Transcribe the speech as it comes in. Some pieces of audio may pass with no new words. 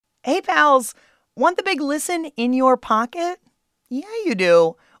Hey, pals, want the big listen in your pocket? Yeah, you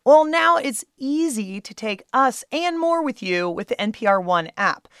do. Well, now it's easy to take us and more with you with the NPR One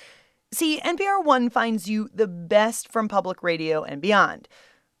app. See, NPR One finds you the best from public radio and beyond.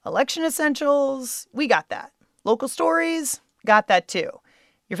 Election essentials, we got that. Local stories, got that too.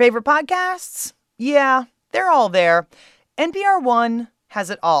 Your favorite podcasts? Yeah, they're all there. NPR One has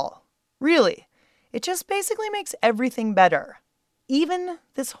it all. Really. It just basically makes everything better. Even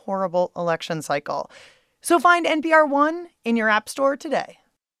this horrible election cycle. So find NPR One in your app store today.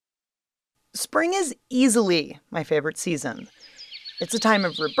 Spring is easily my favorite season. It's a time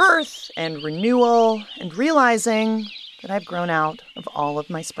of rebirth and renewal and realizing that I've grown out of all of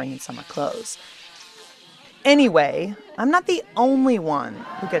my spring and summer clothes. Anyway, I'm not the only one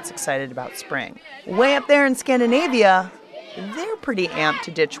who gets excited about spring. Way up there in Scandinavia, they're pretty amped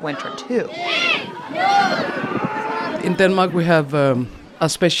to ditch winter too. In Denmark, we have a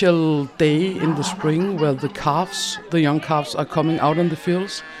special day in the spring where the young calves are coming out in the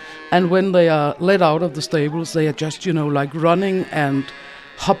fields. And when they are let out of the stables, they are just, like running and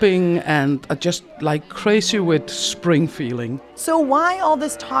hopping and are just like crazy with spring feeling. So why all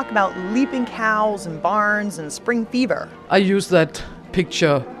this talk about leaping cows and barns and spring fever? I use that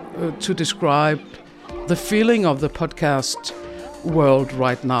picture to describe the feeling of the podcast world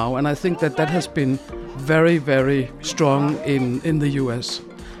right now. And I think that has been very, very strong in the US.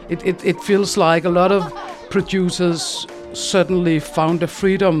 It feels like a lot of producers suddenly found a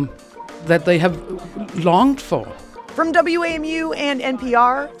freedom that they have longed for. From WAMU and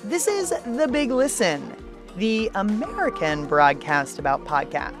NPR, this is The Big Listen, the American broadcast about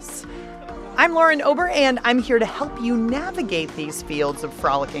podcasts. I'm Lauren Ober, and I'm here to help you navigate these fields of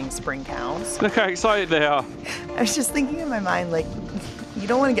frolicking spring cows. Look how excited they are. I was just thinking in my mind, you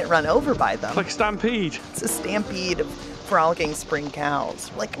don't want to get run over by them. It's like a stampede. It's a stampede of frolicking spring cows.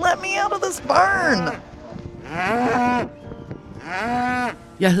 Let me out of this barn!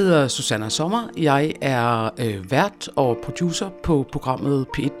 Jeg hedder Susanna Sommer. Jeg er vært og producer på programmet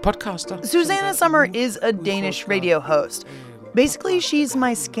P1 Podcaster. Susanna Sommer is a Danish radio host. Basically, she's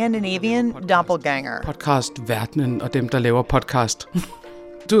my Scandinavian doppelganger. Podcast-verdenen og dem, der laver podcast.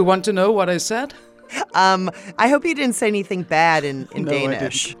 Do you want to know what I said? I hope you didn't say anything bad in No,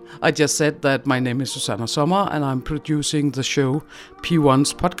 Danish. I just said that my name is Susanna Sommer and I'm producing the show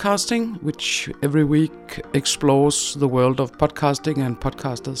P1's Podcasting, which every week explores the world of podcasting and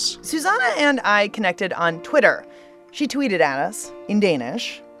podcasters. Susanna and I connected on Twitter. She tweeted at us in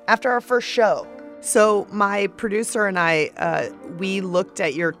Danish after our first show. So my producer and I, we looked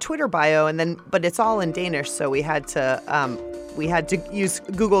at your Twitter bio, but it's all in Danish, so we had to use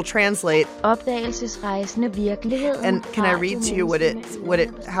Google Translate. Opdagelsesrejsende virkeligheden. And can I read to you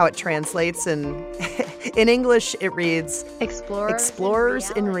how it translates? And in English, it reads: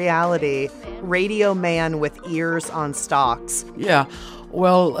 Explorers in reality, radio man with ears on stalks. Yeah,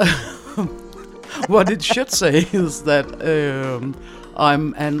 well, what it should say is that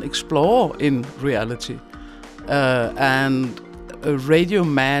I'm an explorer in reality, and a radio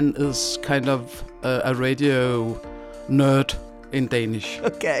man is kind of a radio nerd in Danish.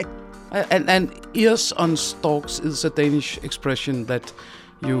 Okay. And ears on stalks is a Danish expression that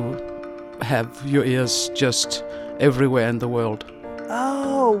you have your ears just everywhere in the world.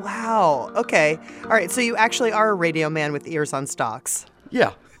 Oh, wow. Okay. All right, so you actually are a radio man with ears on stalks.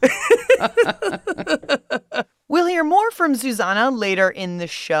 Yeah. We'll hear more from Susanna later in the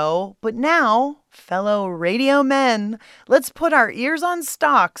show, but now, fellow radio men, let's put our ears on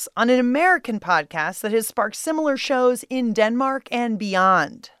stalks on an American podcast that has sparked similar shows in Denmark and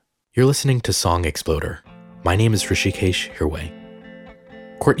beyond. You're listening to Song Exploder. My name is Rishikesh Hirway.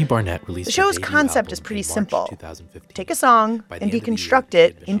 Courtney Barnett released The show's concept is pretty simple. Take a song and deconstruct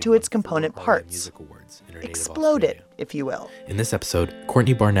it into its component parts. Explode it, if you will. In this episode,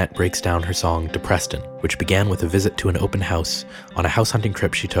 Courtney Barnett breaks down her song To Preston, which began with a visit to an open house on a house hunting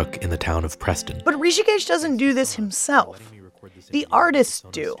trip she took in the town of Preston. But Rishikesh doesn't do this himself. The artists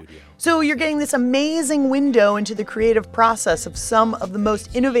do. So you're getting this amazing window into the creative process of some of the most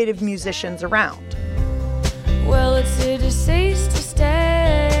innovative musicians around. Well, it's a deceased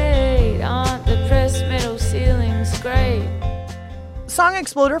estate. Aren't the pressed metal ceilings great? Song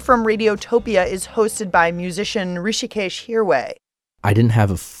Exploder from Radiotopia is hosted by musician Rishikesh Hirway. I didn't have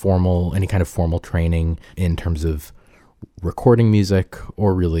any kind of formal training in terms of recording music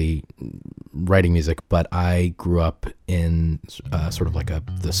or really writing music, but I grew up in sort of like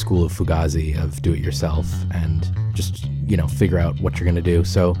the school of Fugazi of do-it-yourself and just, figure out what you're going to do.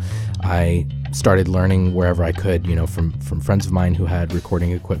 So I started learning wherever I could, from friends of mine who had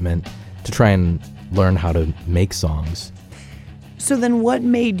recording equipment to try and learn how to make songs. So then what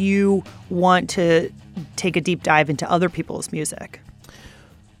made you want to take a deep dive into other people's music?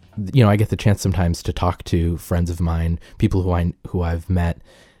 You know, I get the chance sometimes to talk to friends of mine, people who I've met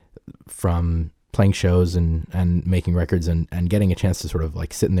from playing shows and making records and getting a chance to sort of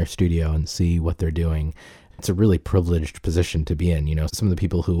like sit in their studio and see what they're doing. It's a really privileged position to be in. You know, some of the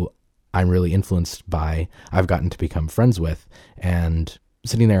people who I'm really influenced by, I've gotten to become friends with, and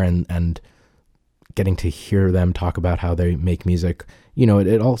sitting there and getting to hear them talk about how they make music, you know,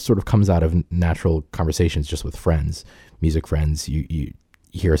 it all sort of comes out of natural conversations just with friends, music friends. You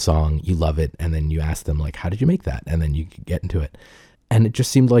hear a song, you love it, and then you ask them like, how did you make that? And then you get into it. And it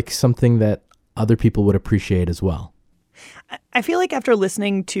just seemed like something that other people would appreciate as well. I feel like after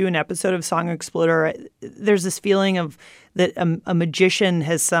listening to an episode of Song Exploder, there's this feeling of that a magician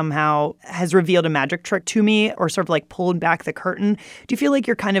has revealed a magic trick to me, or sort of like pulled back the curtain. Do you feel like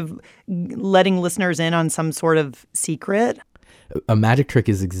you're kind of letting listeners in on some sort of secret? A magic trick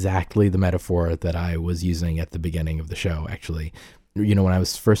is exactly the metaphor that I was using at the beginning of the show, actually. You know, when I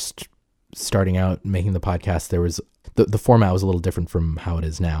was first starting out making the podcast, there was the format was a little different from how it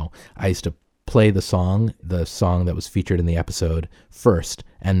is now. I used to play the song that was featured in the episode first,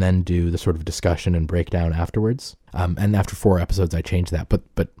 and then do the sort of discussion and breakdown afterwards. And after 4 episodes, I changed that.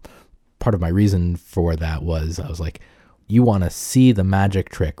 But part of my reason for that was I was like, you want to see the magic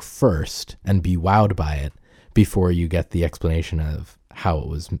trick first and be wowed by it before you get the explanation of how it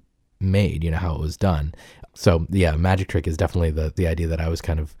was made, you know, how it was done. So yeah, magic trick is definitely the idea that I was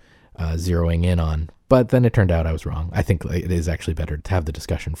kind of zeroing in on. But then it turned out I was wrong. I think it is actually better to have the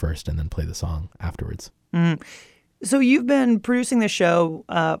discussion first and then play the song afterwards. Mm. So you've been producing the show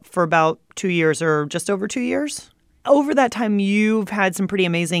for about 2 years, or just over 2 years. Over that time, you've had some pretty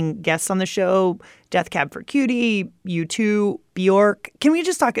amazing guests on the show. Death Cab for Cutie, U2, Bjork. Can we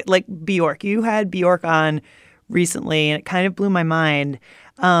just talk like Bjork? You had Bjork on recently, and it kind of blew my mind.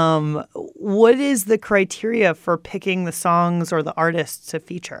 What is the criteria for picking the songs or the artists to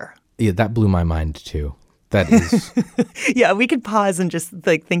feature? Yeah, that blew my mind too. That is... Yeah, we could pause and just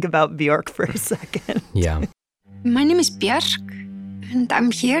like think about Bjork for a second. Yeah. My name is Björk, and I'm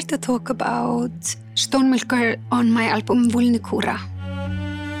here to talk about Stonemilker on my album Vulnikura.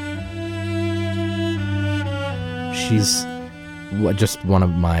 She's just one of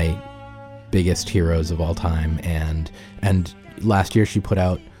my biggest heroes of all time, and last year she put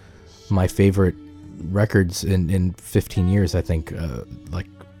out my favorite records in 15 years, I think,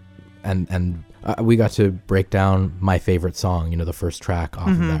 and we got to break down my favorite song, you know, the first track off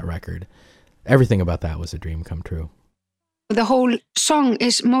of that record. Everything about that was a dream come true. The whole song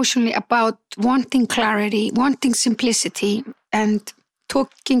is emotionally about wanting clarity, wanting simplicity, and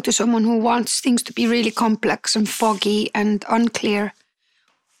talking to someone who wants things to be really complex and foggy and unclear.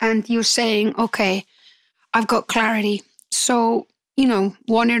 And you're saying, okay, I've got clarity, so, you know,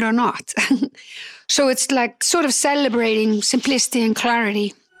 want it or not. So it's like sort of celebrating simplicity and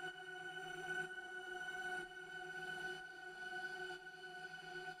clarity.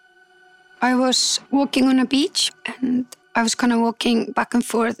 I was walking on a beach, and I was kind of walking back and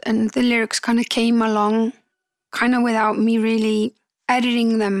forth, and the lyrics kind of came along kind of without me really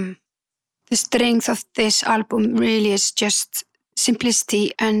editing them. The strength of this album really is just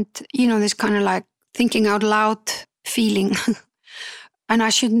simplicity and, you know, this kind of like thinking out loud feeling. And I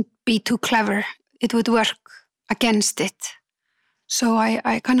shouldn't be too clever. It would work against it. So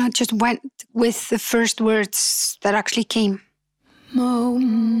I kind of just went with the first words that actually came.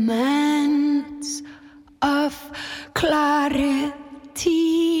 Moments of clarity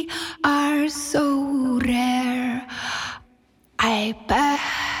are so rare. I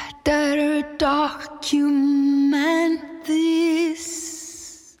better document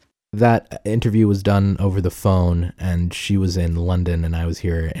this. That interview was done over the phone, and she was in London and I was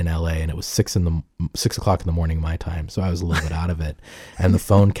here in LA, and it was 6 o'clock in the morning my time, so I was a little bit out of it. And the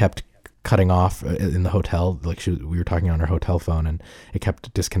phone kept cutting off in the hotel, like we were talking on her hotel phone, and it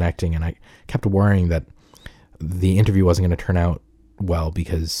kept disconnecting, and I kept worrying that the interview wasn't going to turn out well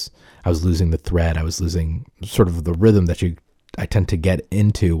because I was losing the thread. I was losing sort of the rhythm that I tend to get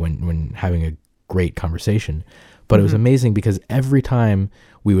into when having a great conversation. But it was amazing because every time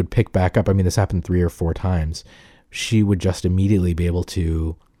we would pick back up, I mean, this happened 3 or 4 times, she would just immediately be able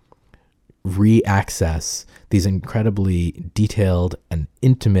to re-access these incredibly detailed and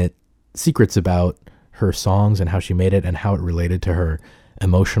intimate secrets about her songs and how she made it and how it related to her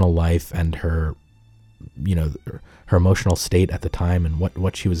emotional life and her, you know, her emotional state at the time and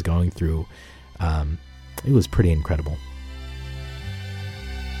what she was going through. It was pretty incredible.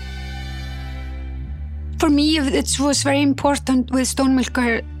 For me, it was very important with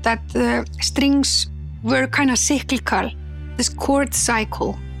Stonemilker that the strings were kind of cyclical. this chord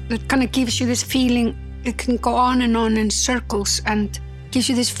cycle that kind of gives you this feeling. It can go on in circles and gives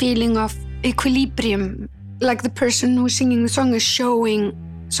you this feeling of equilibrium, like the person who's singing the song is showing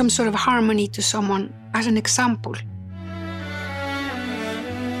some sort of harmony to someone as an example.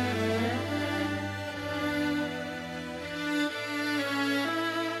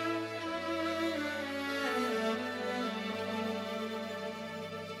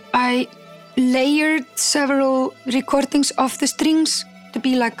 I layered several recordings of the strings to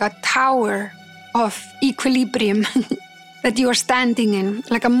be like a tower of equilibrium that you are standing in,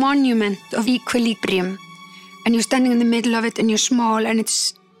 like a monument of equilibrium. And you're standing in the middle of it and you're small and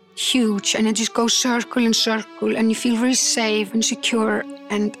it's huge and it just goes circle and circle and you feel very safe and secure.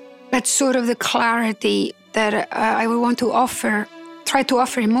 And that's sort of the clarity that I would want to try to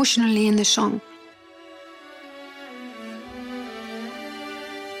offer emotionally in the song.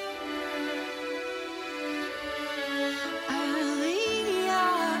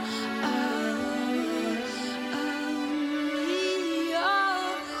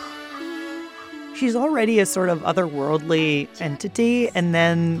 She's already a sort of otherworldly entity, and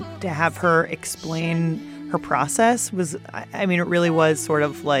then to have her explain her process was, I mean, it really was sort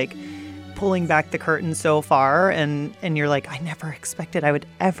of like pulling back the curtain so far, and you're like, I never expected I would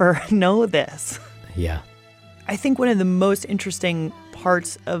ever know this. Yeah. I think one of the most interesting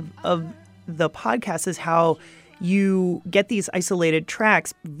parts of the podcast is how you get these isolated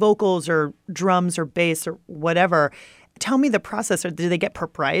tracks, vocals or drums or bass or whatever. Tell me the process. Or do they get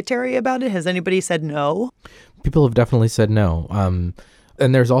proprietary about it? Has anybody said no? People have definitely said no.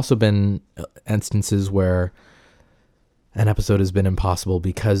 And there's also been instances where an episode has been impossible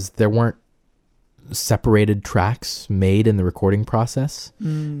because there weren't separated tracks made in the recording process.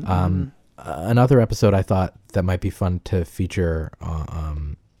 Mm-hmm. Another episode I thought that might be fun to feature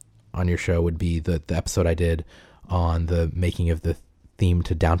on your show would be the episode I did on the making of the theme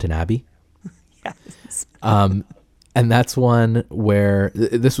to Downton Abbey. Yes. And that's one where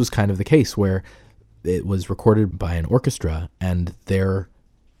this was kind of the case where it was recorded by an orchestra and they're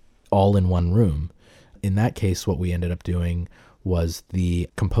all in one room. In that case, what we ended up doing was the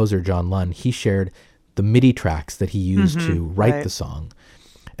composer, John Lunn, he shared the MIDI tracks that he used to write the song.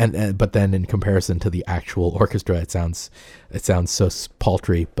 And but then in comparison to the actual orchestra, it sounds so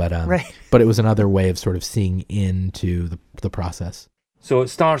paltry, but but it was another way of sort of seeing into the process. So it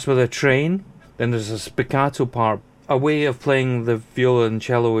starts with a train, then there's a spiccato part, a way of playing the viola and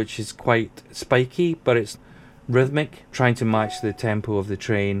cello which is quite spiky, but it's rhythmic, trying to match the tempo of the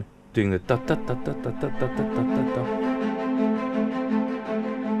train, doing the da da da da da da da da da da.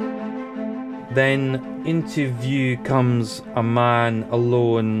 Then into view comes a man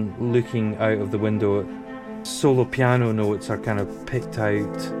alone looking out of the window. Solo piano notes are kind of picked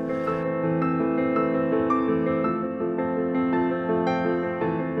out.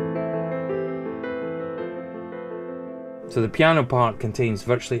 So the piano part contains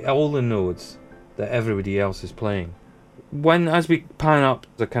virtually all the notes that everybody else is playing. As we pan up,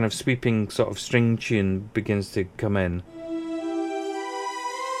 the kind of sweeping sort of string tune begins to come in.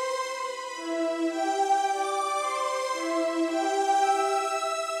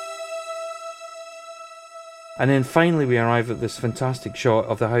 And then finally we arrive at this fantastic shot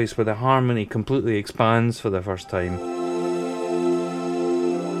of the house where the harmony completely expands for the first time.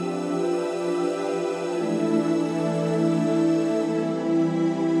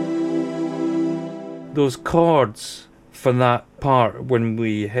 Those chords for that part when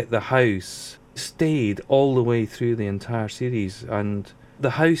we hit the house stayed all the way through the entire series, and the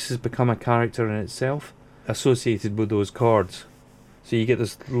house has become a character in itself associated with those chords. So you get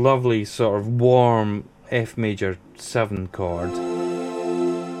this lovely sort of warm F major 7 chord,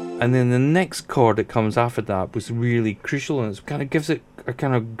 and then the next chord that comes after that was really crucial, and it kind of gives it a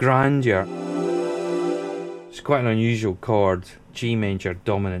kind of grandeur. It's quite an unusual chord, G major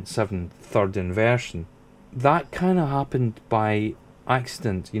dominant 7 third inversion. That kind of happened by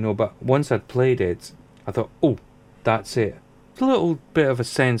accident, but once I'd played it, I thought, oh, that's it. It's a little bit of a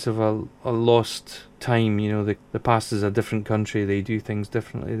sense of a lost time, the past is a different country, they do things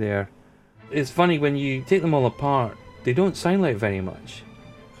differently there. It's funny, when you take them all apart, they don't sound like very much.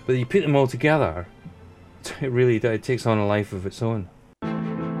 But you put them all together, it takes on a life of its own.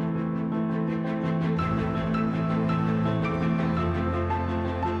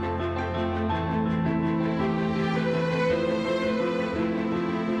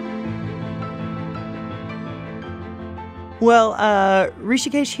 Well,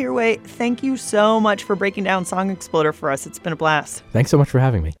 Rishikesh Hirway, thank you so much for breaking down Song Exploder for us. It's been a blast. Thanks so much for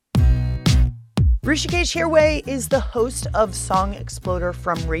having me. Rishikesh Hirway is the host of Song Exploder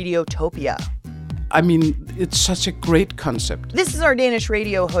from Radiotopia. I mean, it's such a great concept. This is our Danish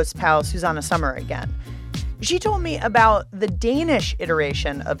radio host pal, Susanna Sommer again. She told me about the Danish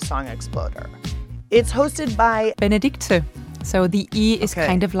iteration of Song Exploder. It's hosted by Benedikte. So the E is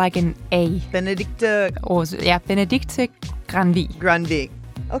kind of like an A. Benedikte. Benedikte Granvig. Granvig.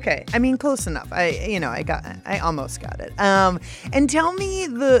 Okay, I mean close enough. I almost got it. And tell me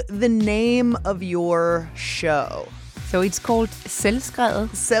the name of your show. So it's called Selvskrevet.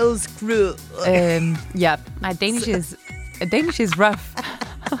 Selvskrevet. My Danish is rough.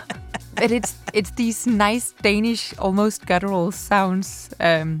 But it's these nice Danish, almost guttural sounds.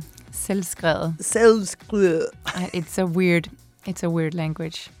 Selvskrevet. Selvskrevet. It's a weird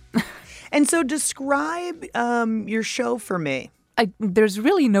language. And so describe your show for me. There's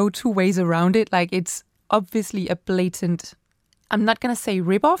really no two ways around it. Like, it's obviously a blatant, I'm not going to say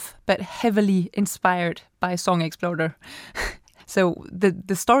rip-off, but heavily inspired by Song Exploder. So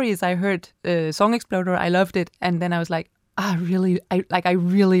the story is I heard Song Exploder, I loved it, and then I was like, I really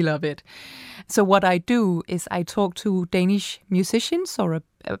love it. So what I do is I talk to Danish musicians or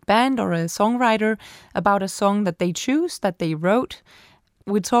a band or a songwriter about a song that they choose, that they wrote.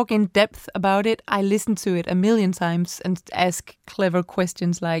 We talk in depth about it. I listen to it a million times and ask clever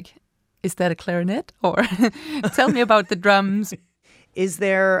questions like, is that a clarinet? Or tell me about the drums. Is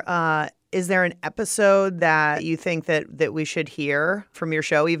there an episode that you think that we should hear from your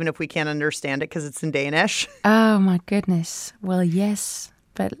show, even if we can't understand it because it's in Danish? Oh, my goodness. Well, yes,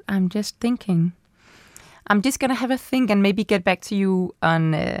 but I'm just thinking. I'm just going to have a think and maybe get back to you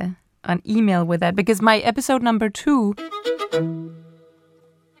on email with that, because my episode number 2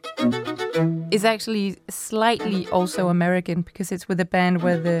 is actually slightly also American, because it's with a band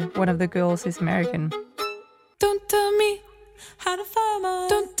where one of the girls is American. Don't tell me how to find my.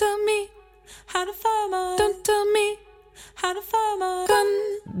 Don't tell me how to find my. Don't tell me how to find my gun.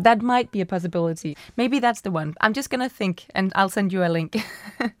 That might be a possibility. Maybe that's the one. I'm just gonna think, and I'll send you a link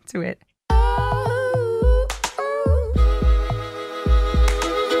to it.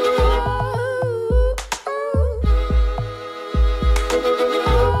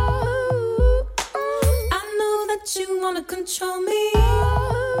 You wanna control me.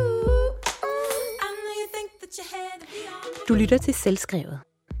 Du lytter til Selvskrevet.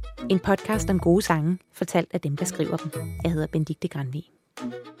 En podcast om gode sange, fortalt af dem, der skriver dem. Jeg hedder Benedikte Granvig.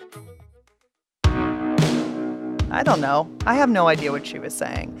 I don't know. I have no idea what she was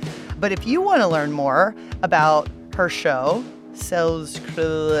saying. But if you want to learn more about her show,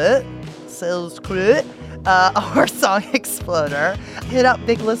 Selvskrevet, or Song Exploder, hit up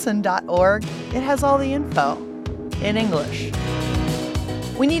biglisten.org. It has all the info in English.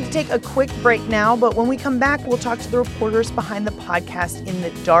 We need to take a quick break now, but when we come back, we'll talk to the reporters behind the podcast In the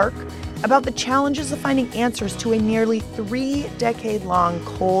Dark about the challenges of finding answers to a nearly 3-decade-long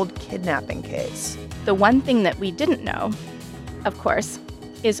cold kidnapping case. The one thing that we didn't know, of course,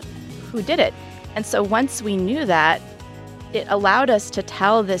 is who did it. And so once we knew that, it allowed us to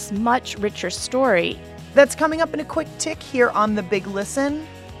tell this much richer story. That's coming up in a quick tick here on The Big Listen.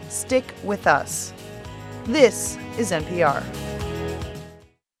 Stick with us. This is NPR.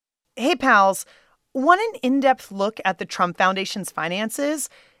 Hey, pals. Want an in-depth look at the Trump Foundation's finances?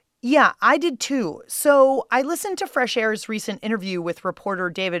 Yeah, I did too. So I listened to Fresh Air's recent interview with reporter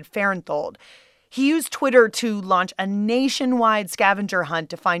David Farenthold. He used Twitter to launch a nationwide scavenger hunt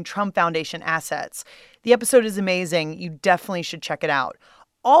to find Trump Foundation assets. The episode is amazing. You definitely should check it out.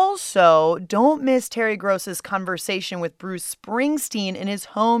 Also, don't miss Terry Gross's conversation with Bruce Springsteen in his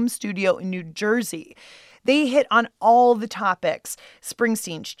home studio in New Jersey. They hit on all the topics: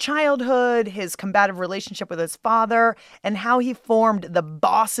 Springsteen's childhood, his combative relationship with his father, and how he formed the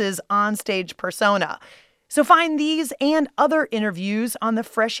boss's onstage persona. So find these and other interviews on the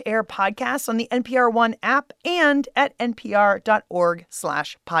Fresh Air podcast on the NPR One app and at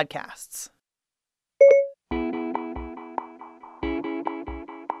npr.org/podcasts.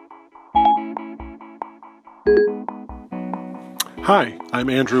 Hi, I'm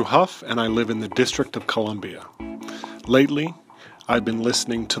Andrew Huff, and I live in the District of Columbia. Lately, I've been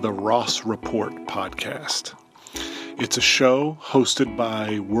listening to the Ross Report podcast. It's a show hosted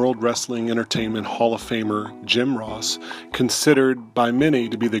by World Wrestling Entertainment Hall of Famer Jim Ross, considered by many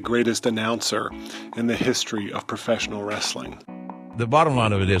to be the greatest announcer in the history of professional wrestling. The bottom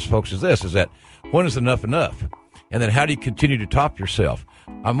line of it is, folks, is that when is enough? And then how do you continue to top yourself?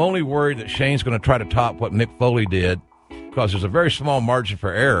 I'm only worried that Shane's going to try to top what Mick Foley did, because there's a very small margin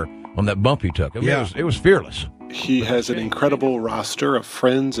for error on that bump he took. I mean, it was fearless. He has an incredible roster of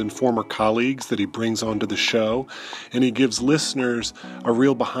friends and former colleagues that he brings onto the show, and he gives listeners a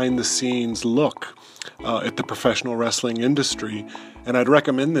real behind-the-scenes look at the professional wrestling industry. And I'd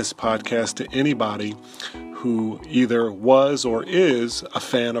recommend this podcast to anybody who either was or is a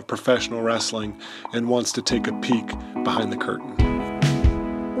fan of professional wrestling and wants to take a peek behind the curtain.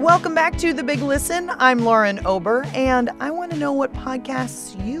 Welcome back to The Big Listen. I'm Lauren Ober, and I want to know what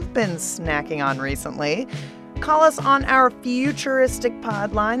podcasts you've been snacking on recently. Call us on our futuristic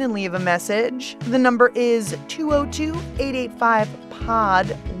pod line and leave a message. The number is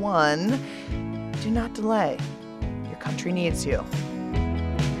 202-885-POD1. Do not delay. Your country needs you.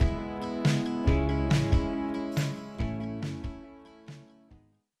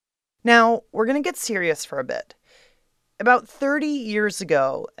 Now, we're going to get serious for a bit. About 30 years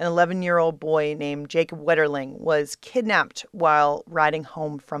ago, an 11-year-old boy named Jacob Wetterling was kidnapped while riding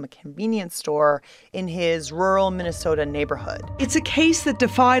home from a convenience store in his rural Minnesota neighborhood. It's a case that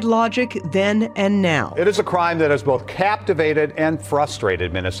defied logic then and now. It is a crime that has both captivated and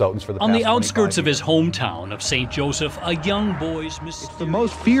frustrated Minnesotans for the past 25 years. On the outskirts of his hometown of St. Joseph, a young boy's mysterious... It's the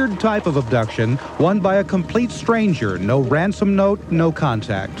most feared type of abduction, one by a complete stranger. No ransom note, no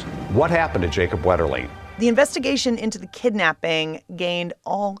contact. What happened to Jacob Wetterling? The investigation into the kidnapping gained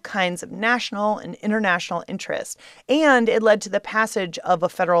all kinds of national and international interest, and it led to the passage of a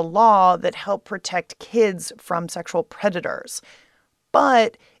federal law that helped protect kids from sexual predators.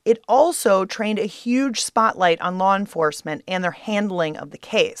 But it also trained a huge spotlight on law enforcement and their handling of the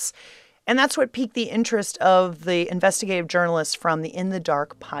case. And that's what piqued the interest of the investigative journalists from the In the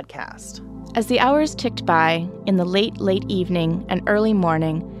Dark podcast. As the hours ticked by, in the late evening and early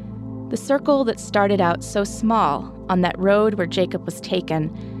morning, the circle that started out so small on that road where Jacob was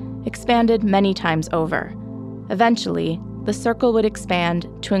taken expanded many times over. Eventually, the circle would expand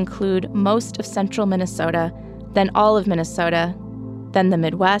to include most of central Minnesota, then all of Minnesota, then the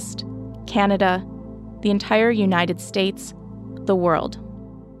Midwest, Canada, the entire United States, the world.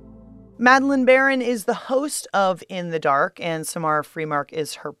 Madeline Barron is the host of In the Dark, and Samara Freemark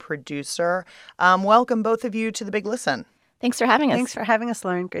is her producer. Welcome, both of you, to The Big Listen. Thanks for having us. Thanks for having us,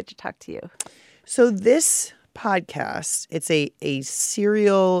 Lauren. Good to talk to you. So this podcast, it's a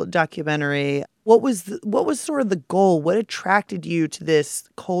serial documentary. What was sort of the goal? What attracted you to this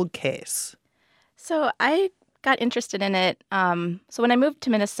cold case? So I got interested in it. So when I moved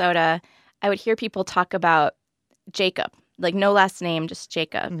to Minnesota, I would hear people talk about Jacob, like no last name, just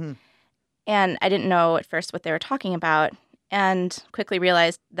Jacob. Mm-hmm. And I didn't know at first what they were talking about, and quickly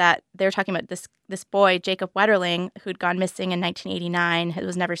realized that they were talking about this boy, Jacob Wetterling, who'd gone missing in 1989,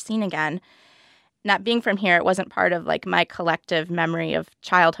 was never seen again. Not being from here, it wasn't part of like my collective memory of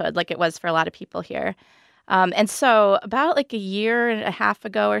childhood like it was for a lot of people here. And so about like a year and a half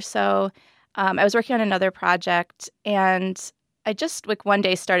ago or so, I was working on another project, and I just like one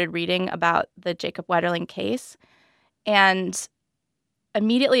day started reading about the Jacob Wetterling case, and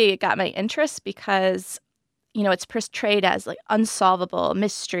immediately it got my interest because, you know, it's portrayed as like unsolvable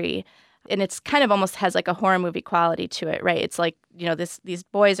mystery. And it's kind of almost has like a horror movie quality to it, right? It's like, you know, these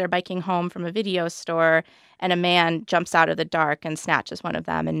boys are biking home from a video store and a man jumps out of the dark and snatches one of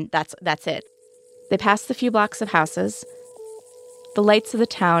them, and that's it. They passed the few blocks of houses. The lights of the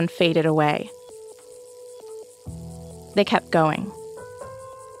town faded away. They kept going.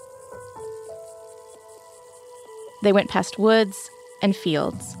 They went past woods and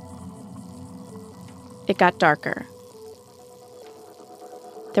fields. It got darker.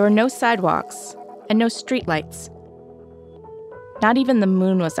 There were no sidewalks and no streetlights. Not even the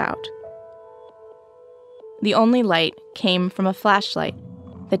moon was out. The only light came from a flashlight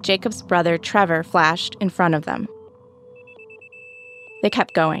that Jacob's brother Trevor flashed in front of them. They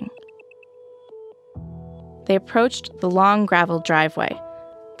kept going. They approached the long gravel driveway,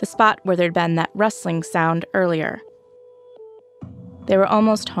 the spot where there'd been that rustling sound earlier. They were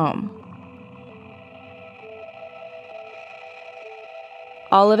almost home.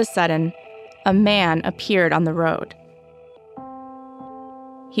 All of a sudden, a man appeared on the road.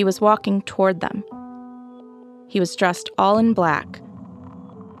 He was walking toward them. He was dressed all in black.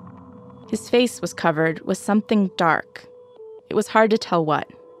 His face was covered with something dark. It was hard to tell what.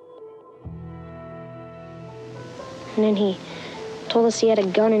 And then he told us he had a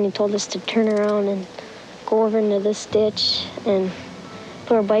gun, and he told us to turn around and go over into this ditch and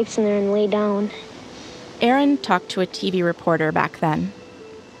put our bikes in there and lay down. Aaron talked to a TV reporter back then.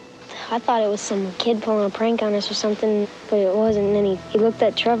 I thought it was some kid pulling a prank on us or something, but it wasn't. And then he looked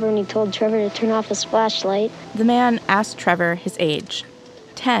at Trevor, and he told Trevor to turn off his flashlight. The man asked Trevor his age.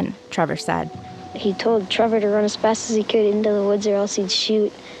 10, Trevor said. He told Trevor to run as fast as he could into the woods or else he'd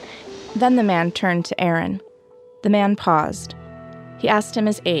shoot. Then the man turned to Aaron. The man paused. He asked him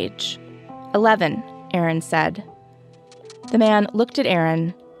his age. 11, Aaron said. The man looked at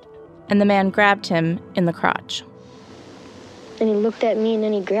Aaron, and the man grabbed him in the crotch. Then he looked at me, and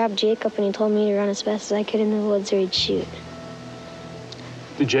then he grabbed Jacob, and he told me to run as fast as I could in the woods or he'd shoot.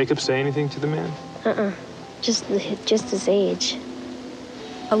 Did Jacob say anything to the man? Just his age.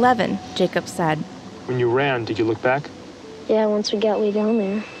 11, Jacob said. When you ran, did you look back? Yeah, once we got way down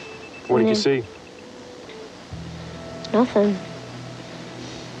there. What did you see? Nothing.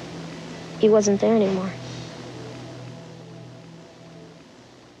 He wasn't there anymore.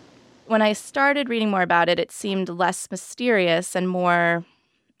 When I started reading more about it, it seemed less mysterious and more,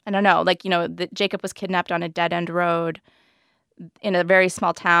 I don't know, like, that Jacob was kidnapped on a dead-end road in a very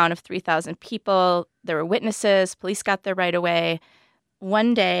small town of 3,000 people. There were witnesses. Police got there right away.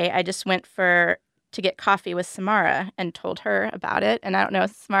 One day, I just went to get coffee with Samara and told her about it. And I don't know,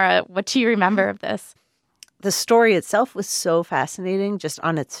 Samara, what do you remember of this? The story itself was so fascinating just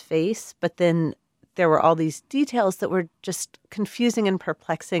on its face, but then there were all these details that were just confusing and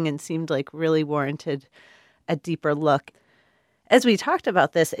perplexing and seemed like really warranted a deeper look. As we talked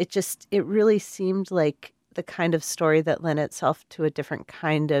about this, it really seemed like the kind of story that lent itself to a different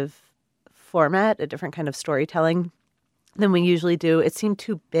kind of format, a different kind of storytelling than we usually do. It seemed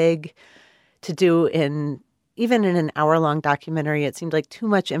too big to do even in an hour-long documentary. It seemed like too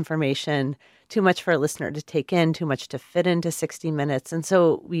much information, too much for a listener to take in, too much to fit into 60 minutes. And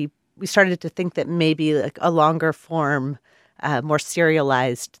so we started to think that maybe like a longer form, more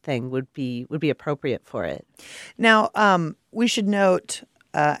serialized thing would be appropriate for it. Now, we should note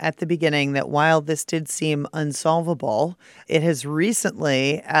at the beginning that while this did seem unsolvable, it has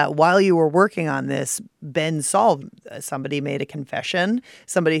recently, while you were working on this, been solved. Somebody made a confession,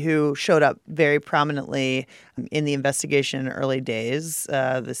 somebody who showed up very prominently in the investigation in early days,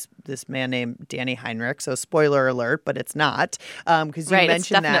 this man named Danny Heinrich. So spoiler alert, but it's not, because you mentioned it's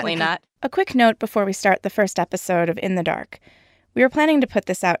definitely not. A quick note before we start the first episode of In the Dark. We were planning to put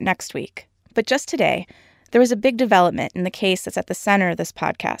this out next week, but just today, there was a big development in the case that's at the center of this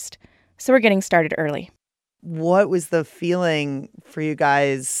podcast, so we're getting started early. What was the feeling for you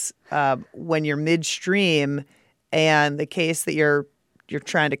guys when you're midstream and the case that you're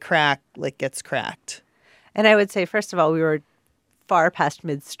trying to crack gets cracked? And I would say, first of all, we were far past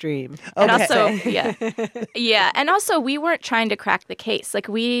midstream. Okay. And also, yeah, and also we weren't trying to crack the case.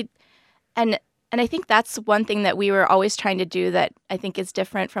 And I think that's one thing that we were always trying to do that I think is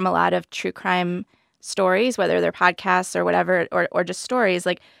different from a lot of true crime stories, whether they're podcasts or whatever, or just stories.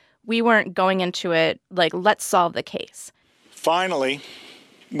 Like, we weren't going into it like, let's solve the case. Finally,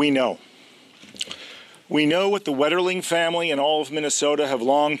 we know. We know what the Wetterling family and all of Minnesota have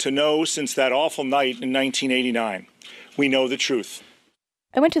longed to know since that awful night in 1989. We know the truth.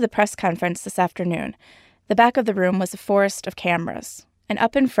 I went to the press conference this afternoon. The back of the room was a forest of cameras, and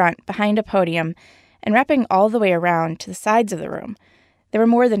up in front, behind a podium, and wrapping all the way around to the sides of the room, there were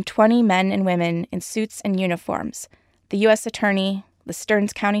more than 20 men and women in suits and uniforms, the U.S. Attorney, the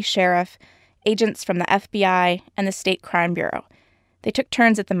Stearns County Sheriff, agents from the FBI, and the State Crime Bureau. They took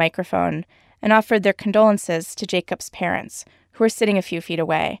turns at the microphone and offered their condolences to Jacob's parents, who were sitting a few feet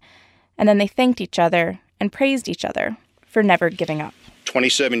away, and then they thanked each other and praised each other for never giving up.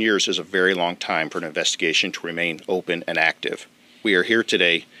 27 years is a very long time for an investigation to remain open and active. We are here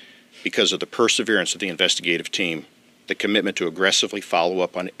today because of the perseverance of the investigative team, the commitment to aggressively follow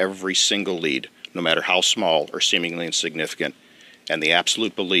up on every single lead, no matter how small or seemingly insignificant, and the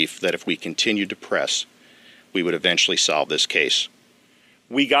absolute belief that if we continued to press, we would eventually solve this case.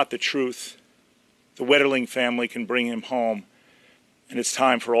 We got the truth. The Wetterling family can bring him home, and it's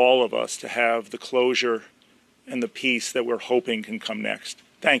time for all of us to have the closure and the peace that we're hoping can come next.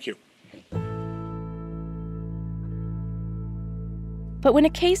 Thank you. But when a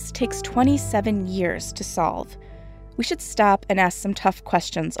case takes 27 years to solve, we should stop and ask some tough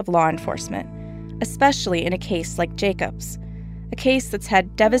questions of law enforcement, especially in a case like Jacob's, a case that's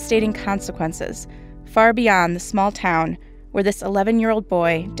had devastating consequences far beyond the small town where this 11-year-old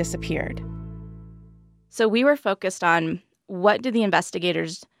boy disappeared. So we were focused on, what did the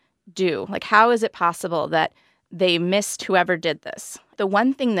investigators do? Like, how is it possible that they missed whoever did this? The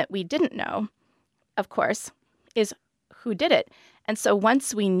one thing that we didn't know, of course, is who did it. And so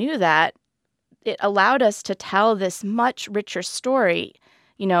once we knew that, it allowed us to tell this much richer story.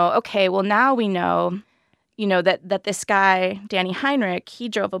 Okay, well, now we know, that this guy, Danny Heinrich, he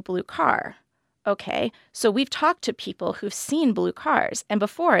drove a blue car. Okay, so we've talked to people who've seen blue cars. And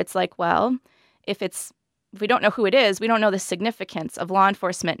before, it's like, well, if we don't know who it is, we don't know the significance of law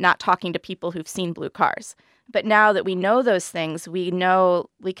enforcement not talking to people who've seen blue cars. But now that we know those things, we know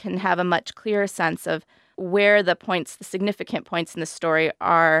we can have a much clearer sense of where the significant points in the story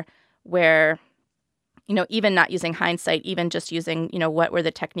are where, even not using hindsight, even just using, what were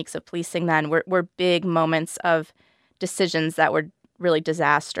the techniques of policing then, were big moments of decisions that were really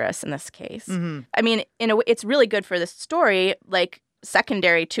disastrous in this case. Mm-hmm. I mean, in a way, it's really good for the story, like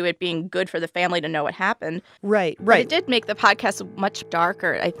secondary to it being good for the family to know what happened. Right. But it did make the podcast much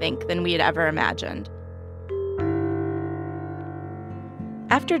darker, I think, than we had ever imagined.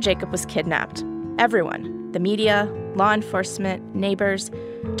 After Jacob was kidnapped, everyone, the media, law enforcement, neighbors,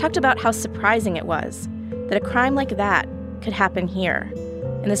 talked about how surprising it was that a crime like that could happen here,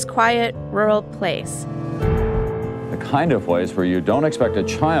 in this quiet, rural place. The kind of place where you don't expect a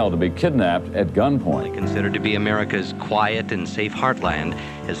child to be kidnapped at gunpoint. Considered to be America's quiet and safe heartland,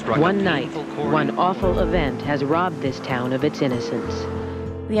 has struck one night, one awful event has robbed this town of its innocence.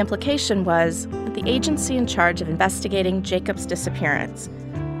 The implication was that the agency in charge of investigating Jacob's disappearance,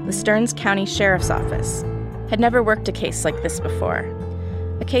 the Stearns County Sheriff's Office, had never worked a case like this before.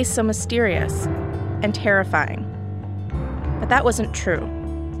 A case so mysterious and terrifying. But that wasn't true.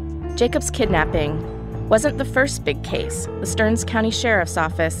 Jacob's kidnapping wasn't the first big case the Stearns County Sheriff's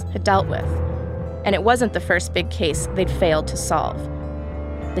Office had dealt with. And it wasn't the first big case they'd failed to solve.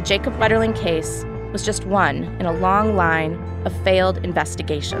 The Jacob Wetterling case was just one in a long line of failed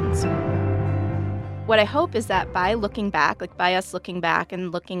investigations. What I hope is that by us looking back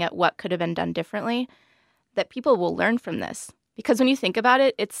and looking at what could have been done differently, that people will learn from this. Because when you think about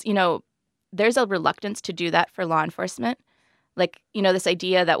it, it's, there's a reluctance to do that for law enforcement. Like, this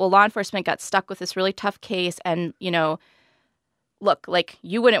idea that, law enforcement got stuck with this really tough case and, look, like,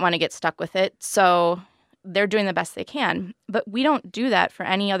 you wouldn't want to get stuck with it, so they're doing the best they can. But we don't do that for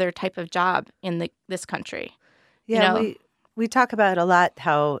any other type of job in this country. Yeah, we talk about a lot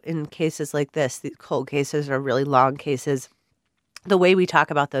how in cases like this, the cold cases or really long cases, the way we talk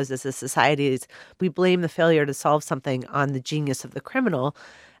about those as a society is we blame the failure to solve something on the genius of the criminal.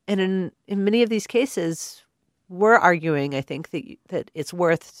 And in many of these cases, we're arguing, I think, that it's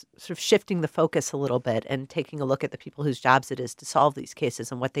worth sort of shifting the focus a little bit and taking a look at the people whose jobs it is to solve these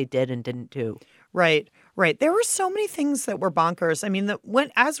cases and what they did and didn't do. Right. There were so many things that were bonkers. I mean,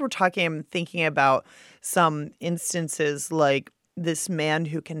 as we're talking, I'm thinking about some instances like this man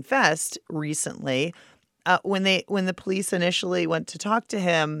who confessed recently when the police initially went to talk to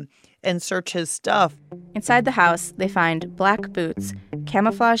him and search his stuff. Inside the house, they find black boots,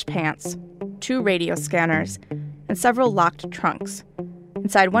 camouflage pants, 2 radio scanners, and several locked trunks.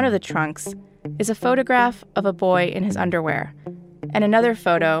 Inside one of the trunks is a photograph of a boy in his underwear and another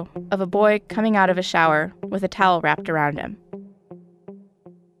photo of a boy coming out of a shower with a towel wrapped around him.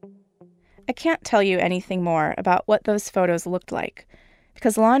 I can't tell you anything more about what those photos looked like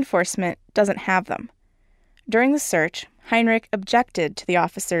because law enforcement doesn't have them. During the search, Heinrich objected to the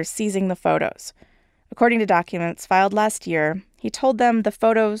officers seizing the photos. According to documents filed last year, he told them the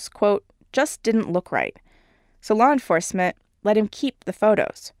photos, quote, just didn't look right. So law enforcement let him keep the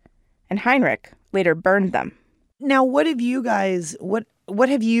photos. And Heinrich later burned them. Now, what have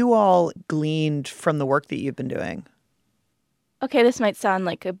you all gleaned from the work that you've been doing? Okay, this might sound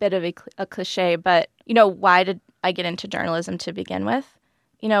like a bit of a cliche, but, why did I get into journalism to begin with?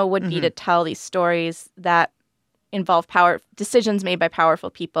 Would be to tell these stories that involve decisions made by powerful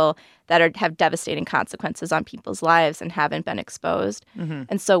people that have devastating consequences on people's lives and haven't been exposed. Mm-hmm.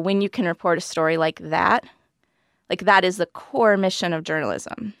 And so when you can report a story like that is the core mission of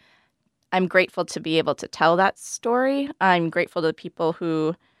journalism. I'm grateful to be able to tell that story. I'm grateful to the people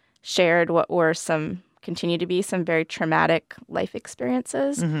who shared what were continue to be some very traumatic life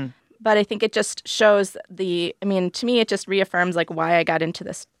experiences. Mm-hmm. But I think it just shows to me, it just reaffirms why I got into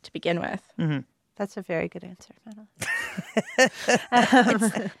this to begin with. Mm-hmm. That's a very good answer, Madeline.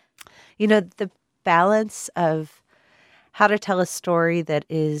 The balance of how to tell a story that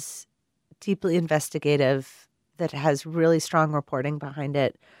is deeply investigative, that has really strong reporting behind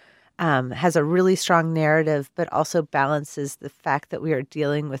it, has a really strong narrative, but also balances the fact that we are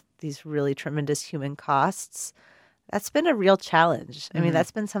dealing with these really tremendous human costs. That's been a real challenge. I mean,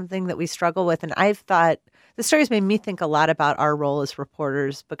 that's been something that we struggle with. And I've thought the story's made me think a lot about our role as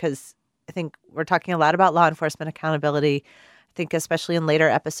reporters because I think we're talking a lot about law enforcement accountability. I think especially in later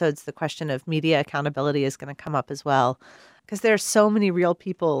episodes, the question of media accountability is going to come up as well because there are so many real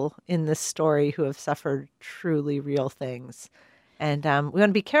people in this story who have suffered truly real things. And we want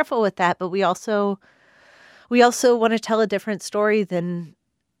to be careful with that, but we also want to tell a different story than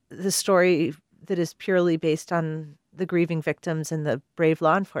the story that is purely based on the grieving victims and the brave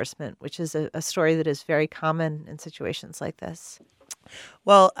law enforcement, which is a story that is very common in situations like this.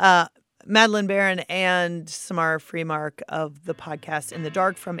 Well, Madeline Barron and Samara Freemark of the podcast In the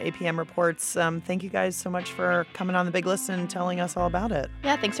Dark from APM Reports. Thank you guys so much for coming on The Big Listen and telling us all about it.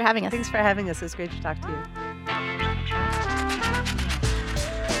 Yeah, thanks for having us. Thanks for having us. It was great to talk to you.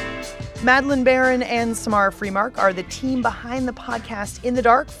 Madeline Barron and Samara Freemark are the team behind the podcast In the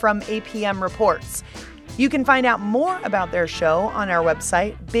Dark from APM Reports. You can find out more about their show on our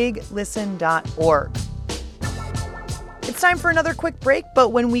website, biglisten.org. It's time for another quick break, but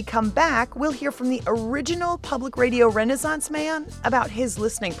when we come back, we'll hear from the original public radio Renaissance man about his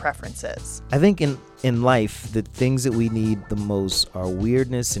listening preferences. I think in life, the things that we need the most are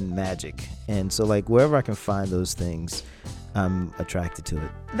weirdness and magic. And so, like, wherever I can find those things, I'm attracted to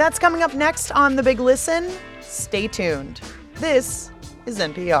it. That's coming up next on The Big Listen. Stay tuned. This is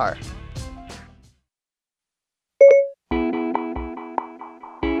NPR.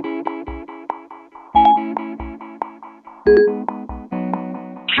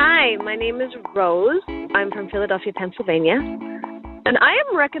 Hi, my name is Rose. I'm from Philadelphia, Pennsylvania. And I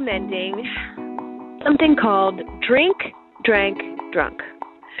am recommending something called Drink, Drank, Drunk.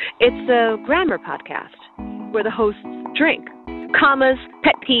 It's a grammar podcast where the hosts drink, commas,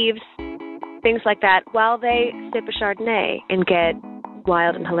 pet peeves, things like that, while they sip a Chardonnay and get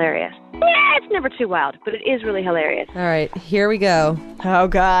wild and hilarious. Yeah, it's never too wild, but it is really hilarious. All right, here we go. Oh,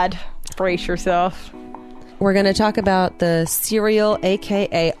 God. Brace yourself. We're going to talk about the cereal,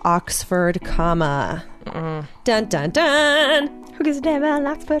 a.k.a. Oxford comma. Dun, dun, dun. Who gives a damn about an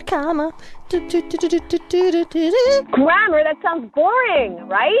Oxford comma? Grammar, that sounds boring,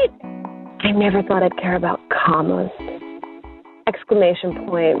 right? I never thought I'd care about commas, exclamation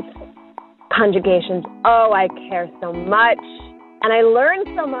points, conjugations. Oh, I care so much. And I learned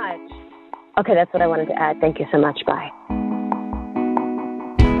so much. Okay, that's what I wanted to add. Thank you so much. Bye.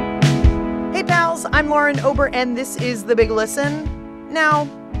 Hey, pals, I'm Lauren Ober, and this is The Big Listen. Now,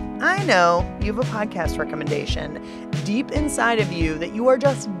 I know you have a podcast recommendation deep inside of you that you are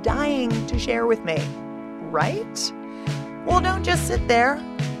just dying to share with me, right? Well, don't just sit there.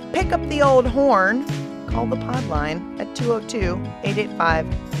 Pick up the old horn, call the pod line at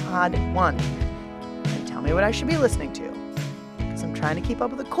 202-885-POD1, and tell me what I should be listening to. Because I'm trying to keep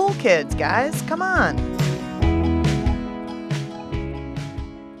up with the cool kids, guys. Come on.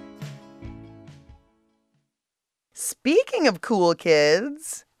 Speaking of cool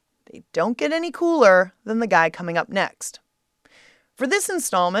kids, they don't get any cooler than the guy coming up next. For this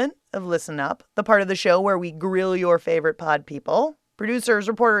installment of Listen Up, the part of the show where we grill your favorite pod people, producers,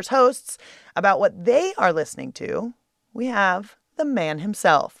 reporters, hosts, about what they are listening to, we have the man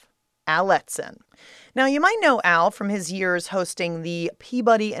himself, Al Letson. Now, you might know Al from his years hosting the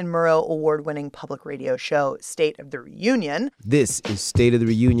Peabody and Murrow award-winning public radio show, State of the Reunion. This is State of the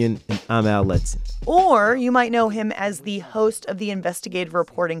Reunion, and I'm Al Letson. Or you might know him as the host of the investigative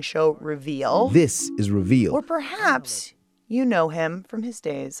reporting show Reveal. This is Reveal. Or perhaps you know him from his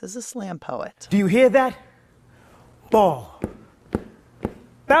days as a slam poet. Do you hear that? Ball.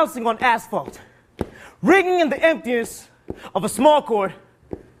 Bouncing on asphalt. Ringing in the emptiness of a small court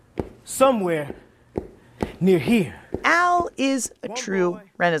somewhere near here. Al is a true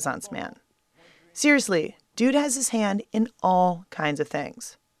Renaissance man. Seriously, dude has his hand in all kinds of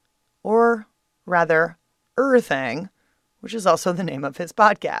things. Or rather, thing, which is also the name of his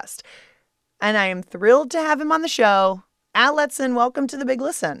podcast. And I am thrilled to have him on the show. Al Letson, welcome to The Big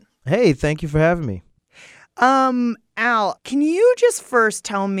Listen. Hey, thank you for having me. Al, can you just first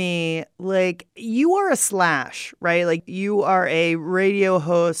tell me, like, you are a slash, right? Like, you are a radio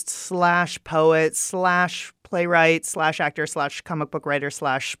host / poet / playwright / actor / comic book writer /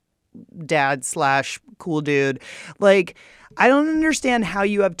 dad / cool dude. Like, I don't understand how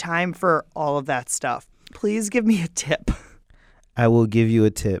you have time for all of that stuff. Please give me a tip. I will give you a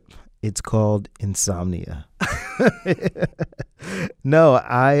tip. It's called insomnia. No,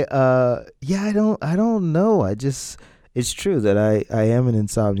 I don't know. It's true that I am an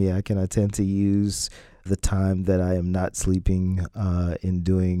insomniac, and I tend to use the time that I am not sleeping in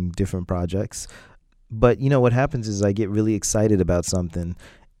doing different projects. But you know what happens is I get really excited about something,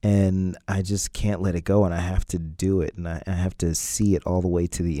 and I just can't let it go, and I have to do it, and I have to see it all the way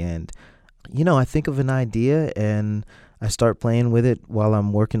to the end. You know, I think of an idea and I start playing with it while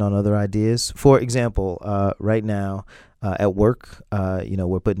I'm working on other ideas. For example, right now at work,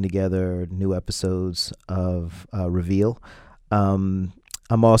 we're putting together new episodes of Reveal. I'm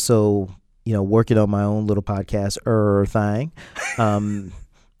also, working on my own little podcast, thing. And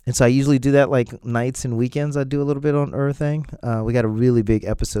so I usually do that like nights and weekends. I do a little bit on thing. We got a really big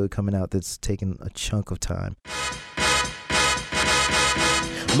episode coming out that's taking a chunk of time.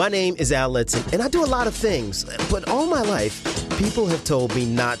 My name is Al Letson, and I do a lot of things, but all my life, People have told me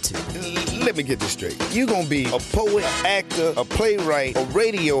not to. Let me get this straight. You're going to be a poet, actor, a playwright, a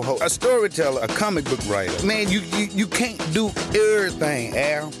radio host, a storyteller, a comic book writer. Man, you can't do everything,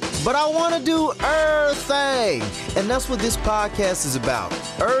 Al. But I want to do everything. And that's what this podcast is about.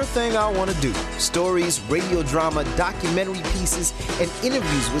 Everything I want to do. Stories, radio drama, documentary pieces, and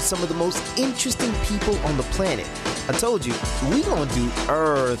interviews with some of the most interesting people on the planet. I told you, we going to do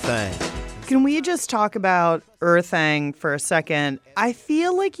everything. Can we just talk about earthing for a second? I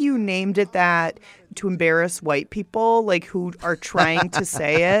feel like you named it that to embarrass white people, like, who are trying to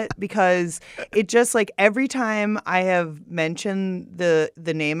say it, because it just, like, every time I have mentioned the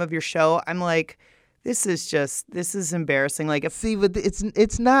name of your show, I'm like, this is embarrassing. Like, see, but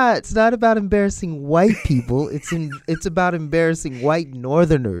it's not about embarrassing white people. It's about embarrassing white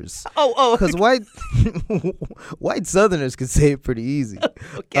Northerners. Oh, because white Southerners can say it pretty easy.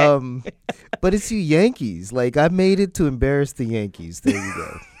 Okay. But it's you Yankees. Like, I made it to embarrass the Yankees. There you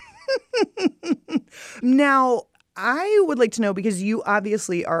go. Now, I would like to know, because you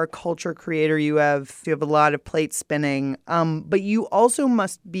obviously are a culture creator, you have a lot of plates spinning, but you also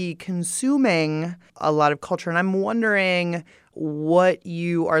must be consuming a lot of culture. And I'm wondering what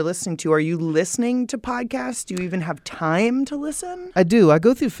you are listening to. Are you listening to podcasts? Do you even have time to listen? I do. I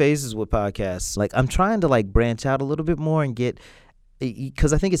go through phases with podcasts. Like, I'm trying to, like, branch out a little bit more and get,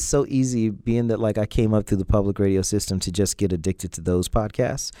 because I think it's so easy, being that, like, I came up through the public radio system, to just get addicted to those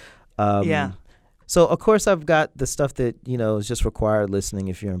podcasts. Yeah. So, of course, I've got the stuff that, is just required listening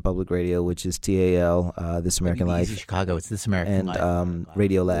if you're in public radio, which is TAL, This American Life. Chicago, it's This American Life. And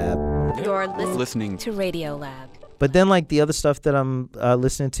Radio Lab. You're listening to Radio Lab. But then, like, the other stuff that I'm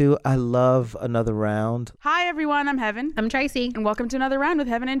listening to, I love Another Round. Hi, everyone. I'm Heaven. I'm Tracy. And welcome to Another Round with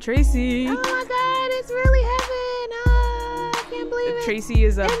Heaven and Tracy. Oh, my God. It's really Heaven. Oh, I can't believe it. Tracy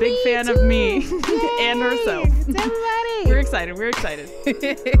is a big fan of me and herself. It's everybody. We're excited. We're excited.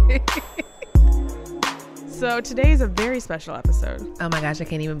 So today is a very special episode. Oh my gosh, I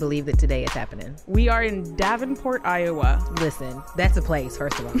can't even believe that today it's happening. We are in Davenport, Iowa. Listen, that's a place,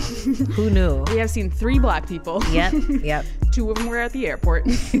 first of all. Who knew? We have seen 3 black people. Yep. 2 of them were at the airport.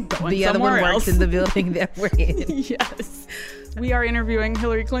 The other one works in the building that we're in. Yes. We are interviewing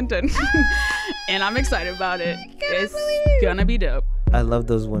Hillary Clinton. And I'm excited about it. It's gonna be dope. I love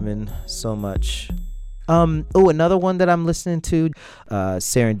those women so much. Another one that I'm listening to,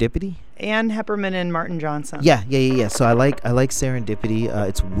 Serendipity. Ann Hepperman and Martin Johnson. Yeah. So I like Serendipity.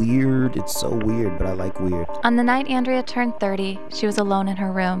 It's weird. It's so weird, but I like weird. On the night Andrea turned 30, she was alone in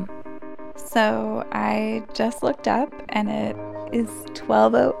her room. So I just looked up, and it is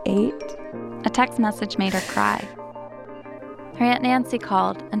 12:08. A text message made her cry. Her Aunt Nancy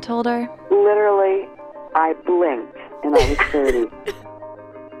called and told her, literally, I blinked and I was 30.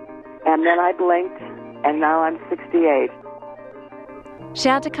 And then I blinked, and now I'm 68. she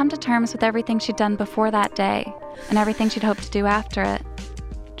had to come to terms with everything she'd done before that day and everything she'd hoped to do after it.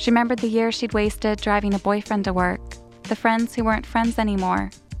 She remembered the years she'd wasted driving a boyfriend to work, the friends who weren't friends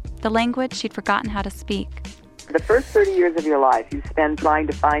anymore, the language she'd forgotten how to speak. The first 30 years of your life you spend trying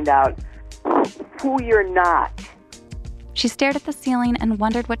to find out who you're not. She stared at the ceiling and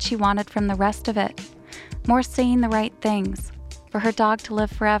wondered what she wanted from the rest of it. More saying the right things, for her dog to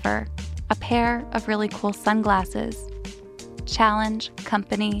live forever, a pair of really cool sunglasses, challenge,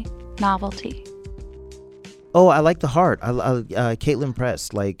 company, novelty. Oh, I like The Heart. Caitlin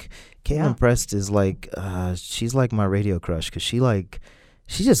Prest. Caitlin Prest is she's like my radio crush, because she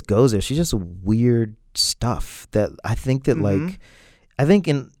just goes there. She's just weird stuff that I think that I think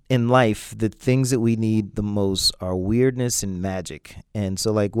in life, the things that we need the most are weirdness and magic. And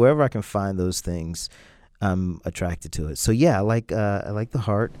so wherever I can find those things, I'm attracted to it. So yeah, I like The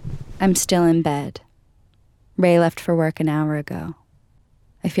Heart. I'm still in bed. Ray left for work an hour ago.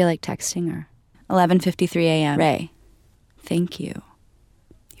 I feel like texting her. 11:53 a.m. Ray, thank you.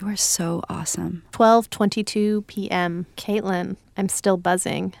 You are so awesome. 12:22 p.m. Caitlin, I'm still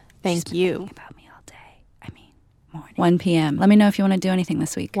buzzing. Thank you. About me all day. 1 p.m. Let me know if you want to do anything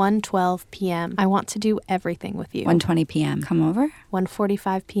this week. 1:12 p.m. I want to do everything with you. 1:20 p.m. Come over.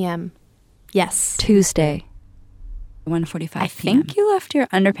 1:45 p.m. Yes. Tuesday. 1:45 p.m. I think you left your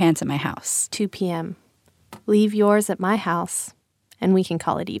underpants at my house. 2 p.m. Leave yours at my house, and we can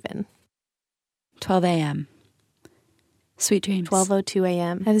call it even. 12 a.m. Sweet dreams. 12:02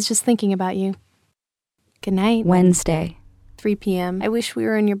 a.m. I was just thinking about you. Good night. Wednesday. 3 p.m. I wish we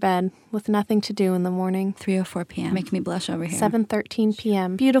were in your bed with nothing to do in the morning. 3:04 p.m. Make me blush over here. 7:13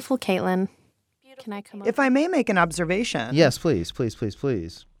 p.m. Beautiful Caitlin. Can I come over? If I may make an observation. Yes, please.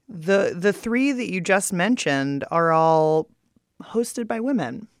 The three that you just mentioned are all hosted by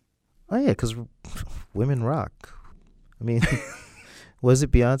women. Oh, yeah, because women rock. I mean, was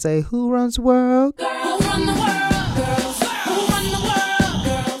it Beyonce? Who runs the world?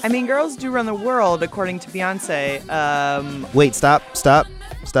 I mean, girls do run the world, according to Beyonce. Wait, stop.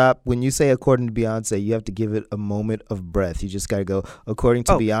 When you say according to Beyonce, you have to give it a moment of breath. You just got to go, according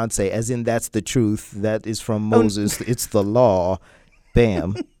to Beyonce, as in that's the truth. That is from Moses. It's the law.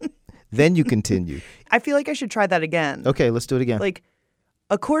 Bam. Then you continue. I feel like I should try that again. Okay, let's do it again. Like,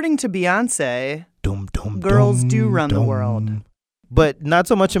 according to Beyonce, girls do run the world. But not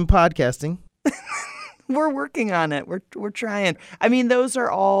so much in podcasting. We're working on it. We're trying. I mean, those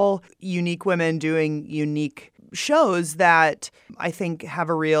are all unique women doing unique shows that I think have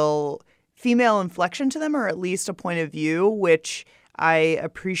a real female inflection to them, or at least a point of view, which I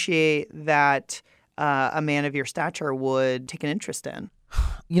appreciate that a man of your stature would take an interest in.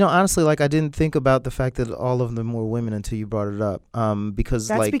 You know, honestly, like I didn't think about the fact that all of them were women until you brought it up. Because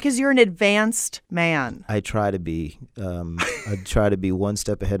that's because you're an advanced man. I try to be. I try to be one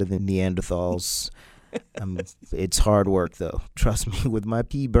step ahead of the Neanderthals. It's hard work, though. Trust me, with my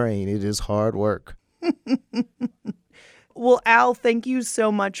pea brain, it is hard work. Well, Al, thank you so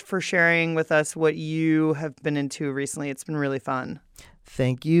much for sharing with us what you have been into recently. It's been really fun.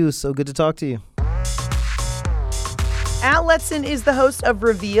 Thank you. So good to talk to you. Al Letson is the host of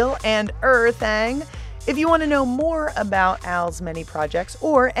Reveal and Earthang. If you want to know more about Al's many projects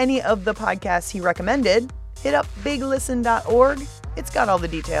or any of the podcasts he recommended, hit up biglisten.org. It's got all the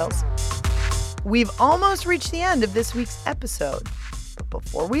details. We've almost reached the end of this week's episode. But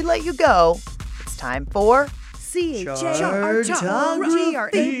before we let you go, it's time for Chartography.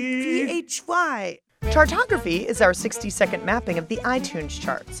 Chartography is our 60-second mapping of the iTunes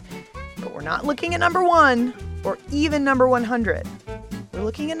charts. But we're not looking at number 1 or even number 100. We're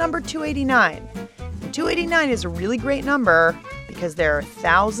looking at number 289. And 289 is a really great number because there are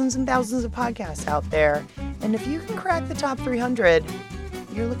thousands and thousands of podcasts out there. And if you can crack the top 300,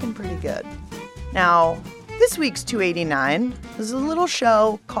 you're looking pretty good. Now, this week's 289 is a little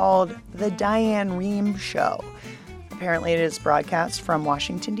show called The Diane Rehm Show. Apparently, it is broadcast from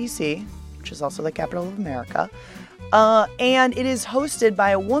Washington, D.C., which is also the capital of America. And it is hosted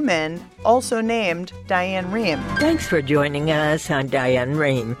by a woman also named Diane Rehm. Thanks for joining us on Diane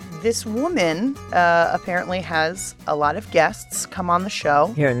Rehm. This woman apparently has a lot of guests come on the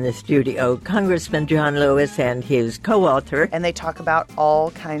show. Here in the studio, Congressman John Lewis and his co-author. And they talk about all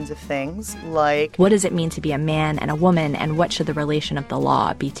kinds of things like... what does it mean to be a man and a woman, and what should the relation of the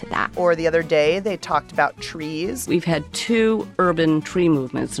law be to that? Or the other day, they talked about trees. We've had 2 urban tree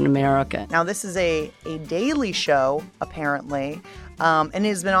movements in America. Now, this is a daily show, apparently, and it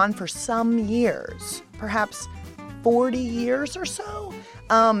has been on for some years, perhaps 40 years or so.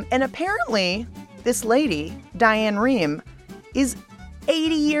 And apparently, this lady, Diane Rehm, is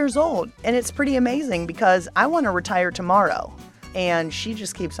 80 years old. And it's pretty amazing because I want to retire tomorrow. And she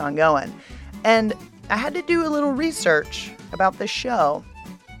just keeps on going. And I had to do a little research about this show.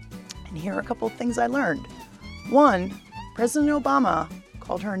 And here are a couple of things I learned. One, President Obama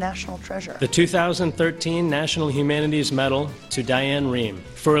called her a national treasure. The 2013 National Humanities Medal to Diane Rehm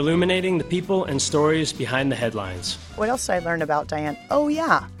for illuminating the people and stories behind the headlines. What else did I learn about Diane? Oh,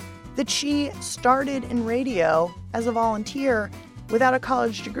 yeah, that she started in radio as a volunteer without a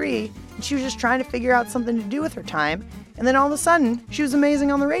college degree, and she was just trying to figure out something to do with her time, and then all of a sudden, she was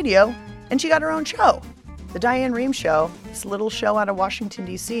amazing on the radio, and she got her own show. The Diane Rehm Show, this little show out of Washington,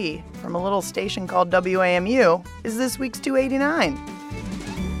 D.C., from a little station called WAMU, is this week's 289.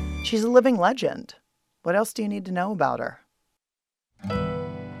 She's a living legend. What else do you need to know about her?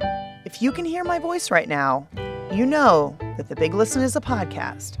 If you can hear my voice right now, you know that The Big Listen is a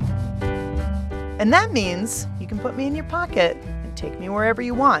podcast. And that means you can put me in your pocket and take me wherever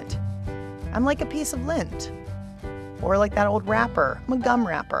you want. I'm like a piece of lint. Or like that old wrapper. I'm a gum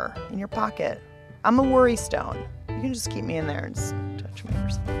wrapper in your pocket. I'm a worry stone. You can just keep me in there and just touch me or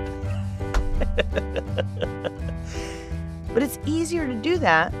something. But it's easier to do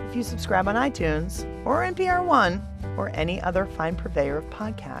that if you subscribe on iTunes or NPR One or any other fine purveyor of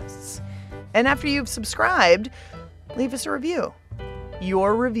podcasts. And after you've subscribed, leave us a review.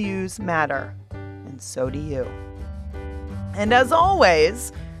 Your reviews matter, and so do you. And as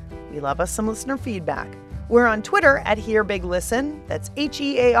always, we love us some listener feedback. We're on Twitter at HearBigListen, that's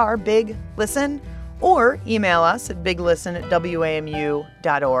HEAR Big Listen, or email us at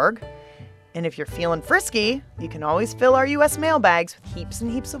biglisten@wamu.org. And if you're feeling frisky, you can always fill our U.S. mailbags with heaps and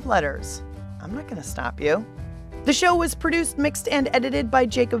heaps of letters. I'm not going to stop you. The show was produced, mixed, and edited by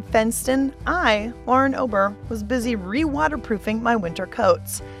Jacob Fenston. I, Lauren Ober, was busy re-waterproofing my winter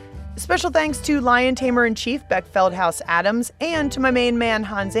coats. Special thanks to Lion Tamer-in-Chief Beck Feldhaus Adams and to my main man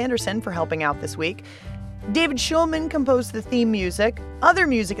Hans Anderson for helping out this week. David Schulman composed the theme music. Other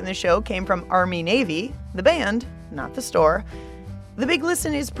music in the show came from Army Navy, the band, not the store. The Big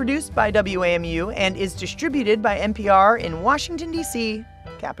Listen is produced by WAMU and is distributed by NPR in Washington, D.C.,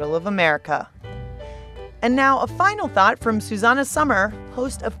 capital of America. And now a final thought from Susanna Sommer,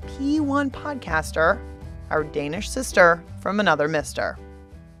 host of P1 Podcaster, our Danish sister from another mister.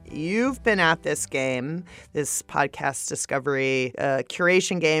 You've been at this game, this podcast discovery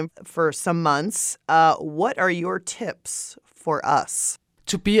curation game, for some months. What are your tips for us?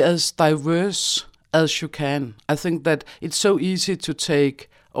 To be as diverse as you can. I think that it's so easy to take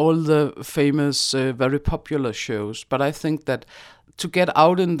all the famous, very popular shows, but I think that to get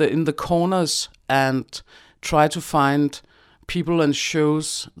out in the corners and try to find people and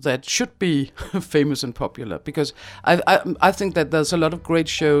shows that should be famous and popular, because I think that there's a lot of great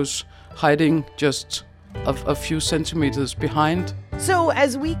shows hiding just a few centimeters behind. So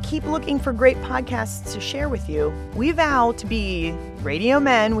as we keep looking for great podcasts to share with you, we vow to be radio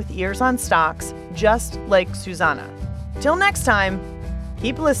men with ears on stalks, just like Susanna. Till next time,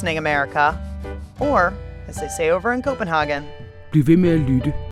 keep listening, America. Or, as they say over in Copenhagen, Bliv ved med at lytte.